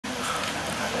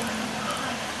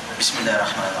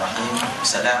Bismillahirrahmanirrahim.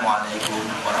 Assalamualaikum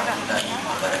warahmatullahi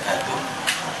wabarakatuh.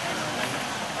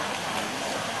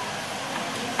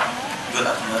 Good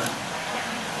afternoon.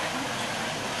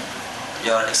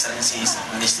 Your Excellencies,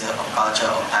 Minister of Culture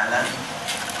of Thailand,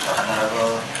 the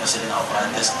Honorable President of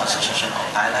Writers Association of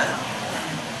Thailand,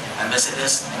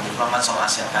 ambassadors and diplomats of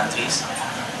ASEAN countries,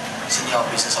 senior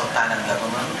officers of Thailand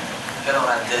government, fellow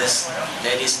writers,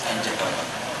 ladies and gentlemen.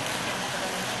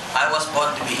 I was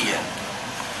born to be here.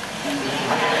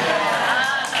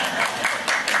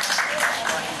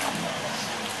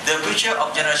 The future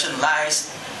of generation lies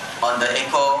on the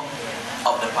echo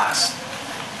of the past.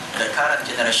 The current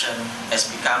generation has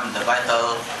become the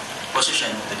vital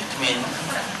position to determine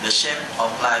the shape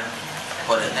of life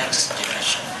for the next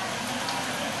generation.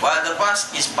 While the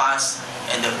past is past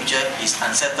and the future is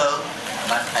unsettled,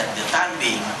 but at the time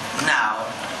being, now,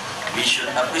 we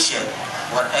should appreciate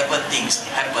whatever things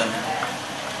happen,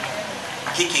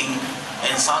 kicking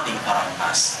and sounding around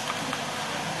us.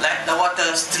 Like the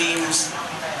water streams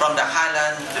from the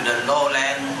highland to the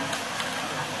lowland,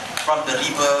 from the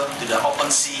river to the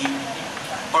open sea,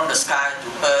 from the sky to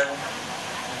earth,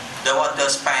 the water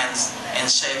spans and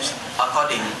shapes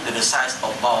according to the size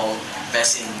of bowl,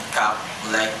 basin, cup,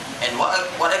 lake, and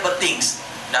whatever things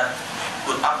that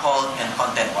could uphold and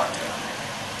contain water.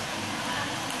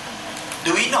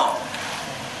 Do we know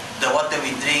the water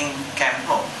we drink came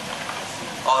from?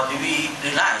 Or do we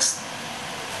realize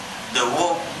the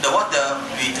water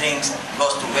we drink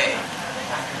goes to where?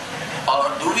 Or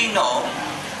do we know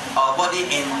our body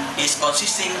is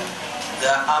consisting the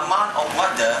amount of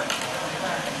water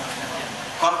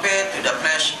compared to the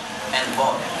flesh and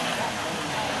bone?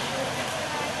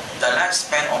 The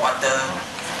lifespan of water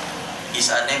is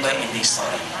a never-ending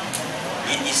story.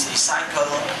 It is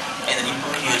recycled and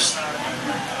reproduced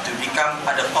to become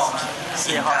other forms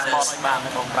in colors,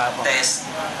 taste,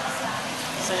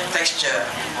 texture,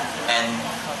 and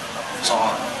so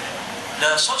on.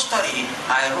 The short story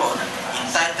I wrote,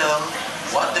 entitled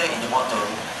Water in the Bottle,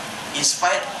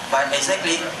 inspired by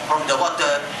exactly from the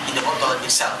water in the bottle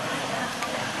itself.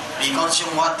 We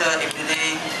consume water every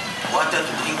day, water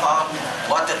to drink off,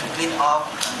 water to clean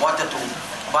off, water to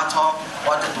bath off,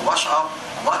 water to wash off,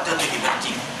 water to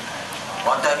everything.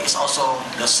 Water is also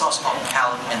the source of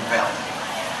health and wealth.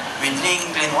 We drink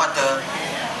clean water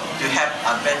to have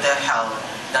a better health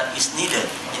that is needed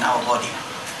in our body.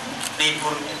 We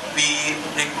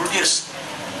reproduce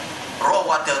raw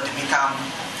water to become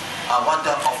a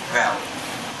water of wealth.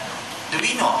 Do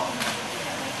we know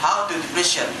how to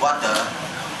differentiate water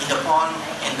in the pond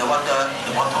and the water in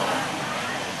the bottle?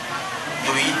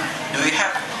 Do we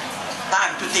have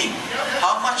time to think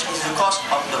how much is the cost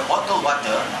of the bottled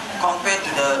water compared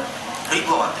to the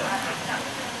river water?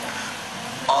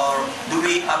 Or do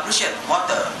we appreciate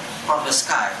water from the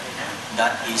sky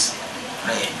that is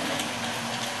rain?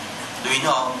 Do we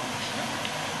know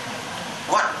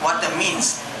what water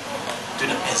means to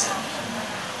the peasant?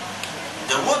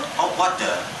 The word of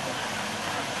water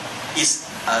is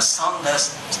a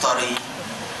soundless story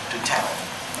to tell.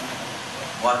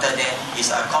 Water then is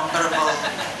a comparable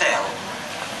tale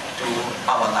to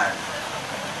our life.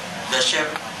 The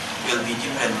shape will be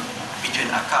different between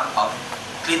a cup of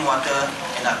clean water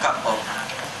and a cup of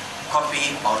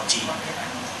coffee or tea.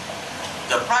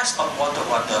 The price of water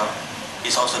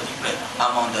is also different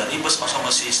among the reverse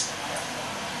osmosis,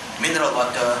 mineral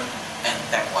water, and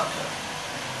tap water.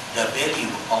 The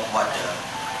value of water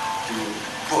to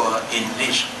poor and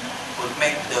rich would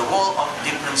make the whole of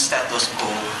different status quo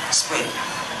spread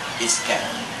its gap.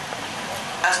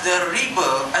 As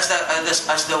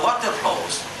the water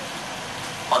flows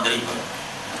on the river,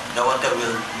 the water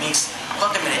will mix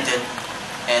contaminated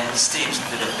and streams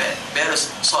to the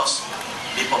various source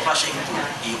before flushing to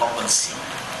the open sea.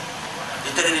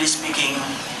 Literally speaking,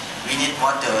 we need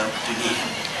water to live,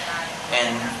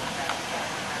 and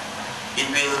it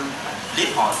will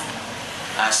live on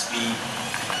as we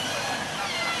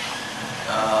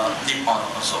live on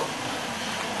also.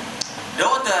 The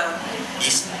water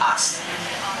is us.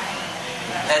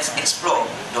 Let's explore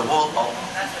the world of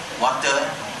water,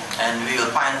 and we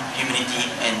will find humanity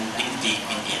and dignity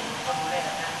in it.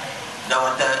 The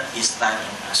water is life,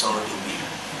 so do we.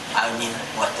 I need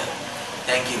water.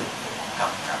 Thank you.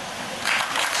 Come.